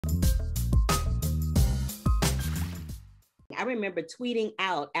I remember tweeting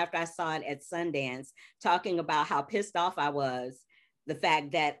out after I saw it at Sundance, talking about how pissed off I was, the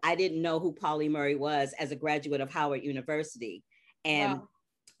fact that I didn't know who Pauli Murray was as a graduate of Howard University. And wow.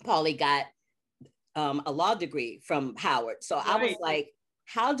 Pauli got a law degree from Howard. So I was like,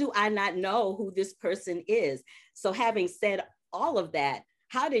 how do I not know who this person is? So having said all of that,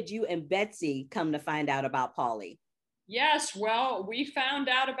 how did you and Betsy come to find out about Pauli? Yes, well, we found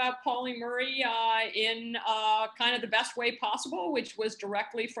out about Pauli Murray in kind of the best way possible, which was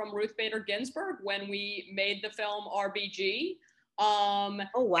directly from Ruth Bader Ginsburg when we made the film RBG. Oh,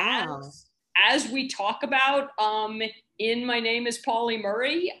 wow. As we talk about in My Name is Pauli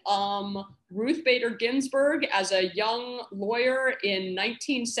Murray, Ruth Bader Ginsburg, as a young lawyer in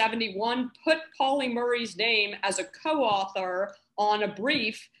 1971, put Pauli Murray's name as a co-author on a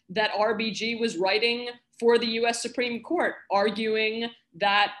brief that RBG was writing for the US Supreme Court, arguing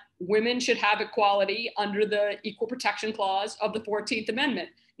that women should have equality under the Equal Protection Clause of the 14th Amendment.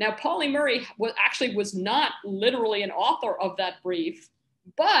 Now, Pauli Murray was not literally an author of that brief,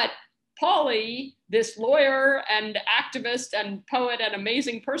 but Pauli, this lawyer and activist and poet and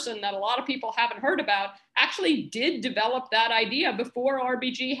amazing person that a lot of people haven't heard about, actually did develop that idea before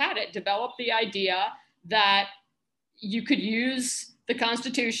RBG had it, developed the idea that you could use the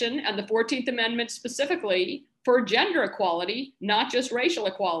Constitution and the 14th Amendment specifically for gender equality, not just racial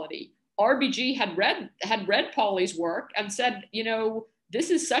equality. RBG had read Pauli's work and said, you know, this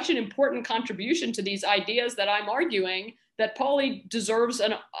is such an important contribution to these ideas that I'm arguing that Pauli deserves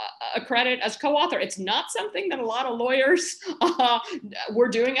a credit as co-author. It's not something that a lot of lawyers were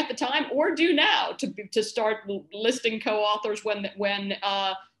doing at the time or do now, to start listing co-authors when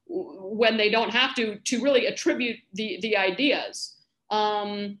they don't have to really attribute the ideas.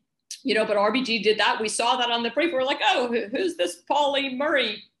 You know, but RBG did that. We saw that on the brief. We're like, oh, who's this Pauli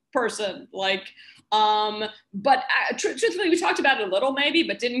Murray person? Like, but truthfully, we talked about it a little maybe,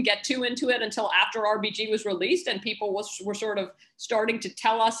 but didn't get too into it until after RBG was released and people were sort of starting to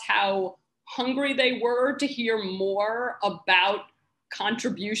tell us how hungry they were to hear more about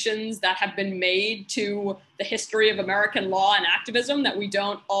contributions that have been made to the history of American law and activism that we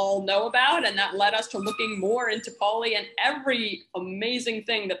don't all know about. And that led us to looking more into Pauli and every amazing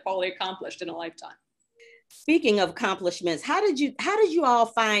thing that Pauli accomplished in a lifetime. Speaking of accomplishments, how did you all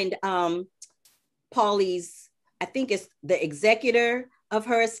find Pauli's, I think it's the executor of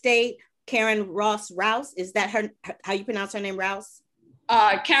her estate, Karen Ross Rouse? Is that her, how you pronounce her name, Rouse?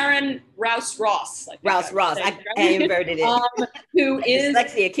 Karen Rouse Ross. I inverted it. Who is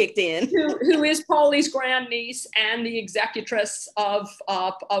dyslexia kicked in? Who is Pauli's grandniece and the executress of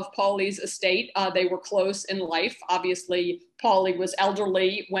Pauli's estate. They were close in life. Obviously, Pauli was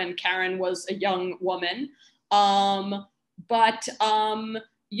elderly when Karen was a young woman. But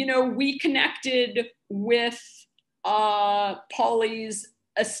you know, we connected with Pauli's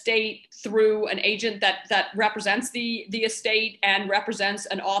estate through an agent that represents the estate and represents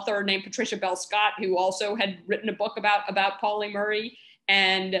an author named Patricia Bell Scott, who also had written a book about Pauli Murray.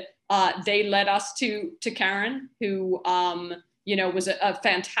 And they led us to Karen, who you know, was a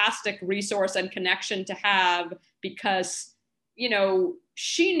fantastic resource and connection to have, because, you know,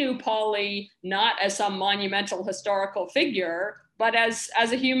 she knew Pauli not as some monumental historical figure, but as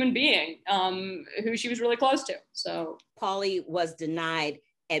a human being who she was really close to. So Pauli was denied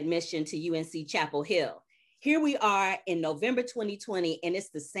admission to UNC Chapel Hill. Here we are in November 2020, and it's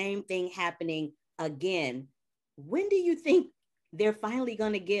the same thing happening again. When do you think they're finally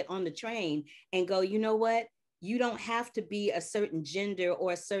going to get on the train and go, you know what? You don't have to be a certain gender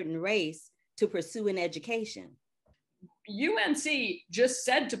or a certain race to pursue an education. UNC just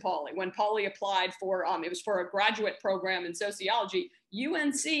said to Pauli, when Pauli applied for, it was for a graduate program in sociology,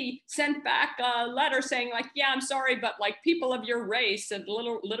 UNC sent back a letter saying like, yeah, I'm sorry, but like people of your race, and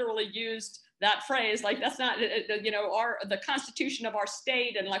literally used that phrase, like that's not, you know, the constitution of our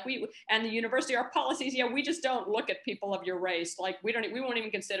state, and like and the university, our policies, yeah, we just don't look at people of your race. Like we won't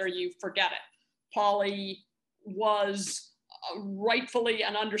even consider you, forget it. Pauli was rightfully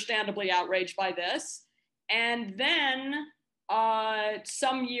and understandably outraged by this. And then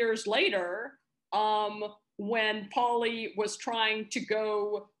some years later, when Pauli was trying to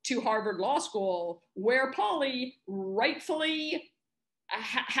go to Harvard Law School, where Pauli rightfully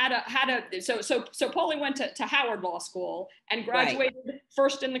so Pauli went to Howard Law School and graduated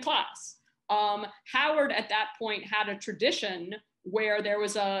first in the class. Howard at that point had a tradition where there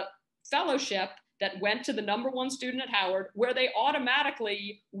was a fellowship that went to the #1 student at Howard, where they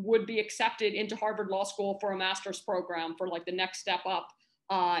automatically would be accepted into Harvard Law School for a master's program for like the next step up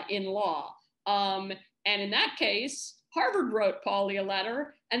in law. And in that case, Harvard wrote Pauli a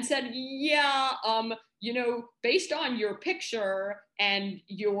letter and said, yeah, you know, based on your picture and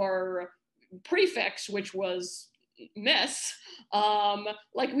your prefix, which was Miss,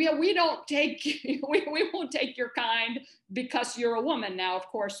 like we don't take, we won't take your kind because you're a woman. Now, of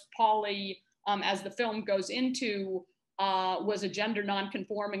course, Pauli, as the film goes into, was a gender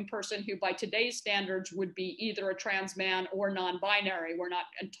non-conforming person who by today's standards would be either a trans man or non-binary. We're not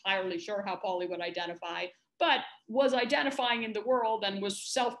entirely sure how Pauli would identify, but was identifying in the world and was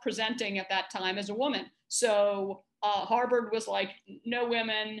self-presenting at that time as a woman. So Harvard was like, no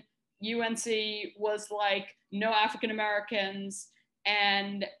women. UNC was like, no African Americans.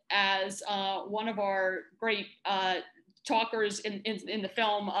 And as one of our great talkers in the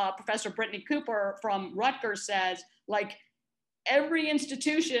film, Professor Brittany Cooper from Rutgers says, like, every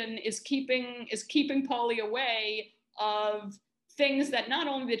institution is keeping Pauli away of things that not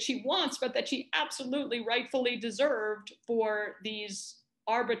only that she wants, but that she absolutely rightfully deserved for these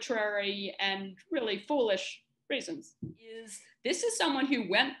arbitrary and really foolish reasons. This is someone who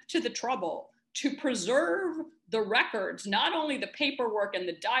went to the trouble to preserve the records, not only the paperwork and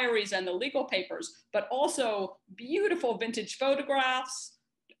the diaries and the legal papers, but also beautiful vintage photographs,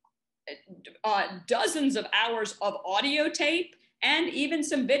 dozens of hours of audio tape, and even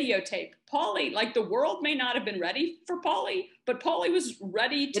some videotape. Pauli, like, the world may not have been ready for Pauli, but Pauli was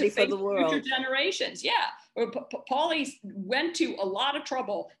ready to face future generations. Yeah, Pauli went to a lot of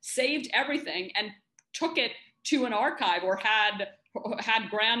trouble, saved everything, and took it to an archive, or had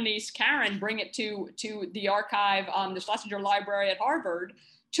grandniece Karen bring it to the archive, the Schlesinger Library at Harvard,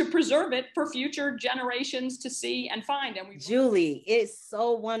 to preserve it for future generations to see and find. And Julie, it's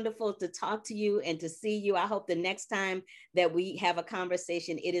so wonderful to talk to you and to see you. I hope the next time that we have a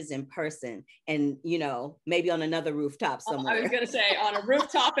conversation, it is in person, and, you know, maybe on another rooftop somewhere. I was going to say on a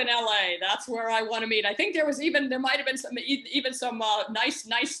rooftop in LA. That's where I want to meet. I think there might have been some nice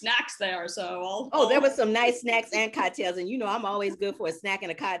snacks there. So there was some nice snacks and cocktails, and you know I'm always good for a snack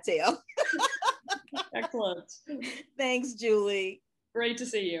and a cocktail. Excellent. Thanks, Julie. Great to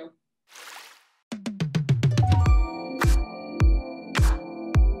see you.